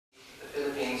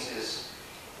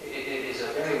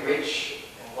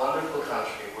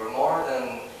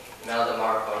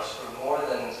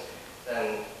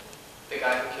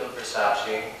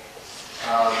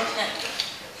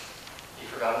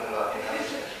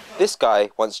This guy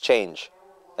wants change.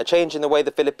 A change in the way the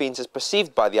Philippines is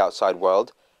perceived by the outside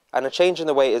world, and a change in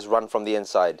the way it is run from the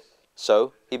inside.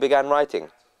 So, he began writing.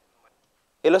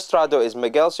 Ilustrado is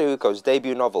Miguel Syjuco's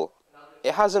debut novel.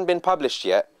 It hasn't been published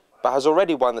yet, but has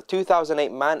already won the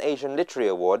 2008 Man Asian Literary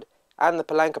Award and the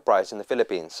Palanca Prize in the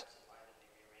Philippines.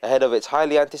 Ahead of its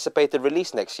highly anticipated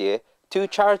release next year, 2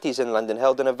 charities in London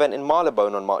held an event in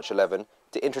Marylebone on March 11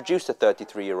 to introduce the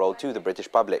 33-year-old to the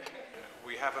British public.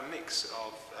 We have a mix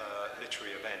of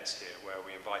literary events here where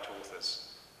we invite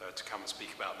authors to come and speak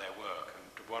about their work.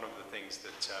 And one of the things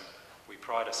that we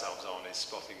pride ourselves on is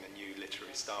spotting the new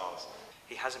literary stars.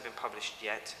 He hasn't been published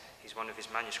yet. He's one of his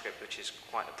manuscript, which is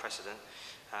quite a precedent,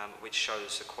 which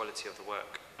shows the quality of the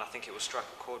work. And I think it will strike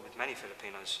a chord with many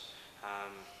Filipinos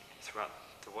throughout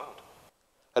the world.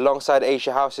 Alongside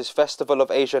Asia House's Festival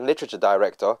of Asian Literature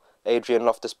director, Adrian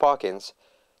Loftus-Parkins,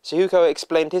 Syjuco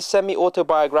explained his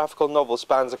semi-autobiographical novel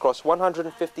spans across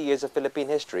 150 years of Philippine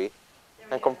history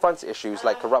and confronts issues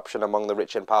like corruption among the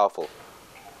rich and powerful.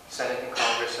 Senate and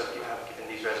Congress have given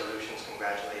these resolutions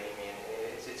congratulating me,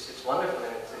 and it's wonderful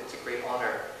and it's a great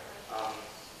honor.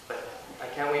 But I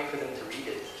can't wait for them to read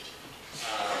it.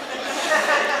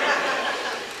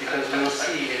 Because we'll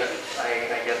see if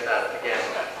I get that again.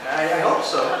 I hope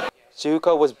so.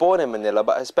 Syjuco was born in Manila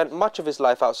but has spent much of his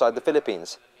life outside the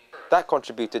Philippines. That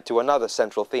contributed to another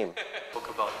central theme. Book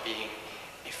about being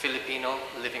a Filipino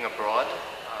living abroad,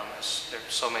 as there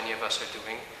so many of us are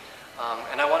doing.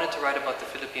 And I wanted to write about the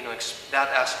that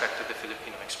aspect of the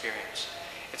Filipino experience.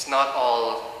 It's not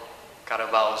all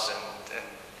carabaos and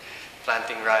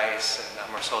planting rice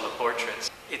and Marsola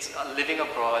portraits. It's living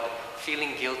abroad,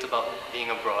 feeling guilt about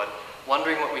being abroad,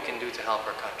 wondering what we can do to help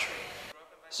our country.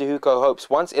 Syjuco hopes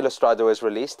once Ilustrado is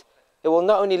released, it will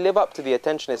not only live up to the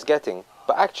attention it's getting,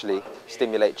 but actually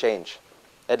stimulate change.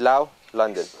 Ed Lau,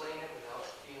 London.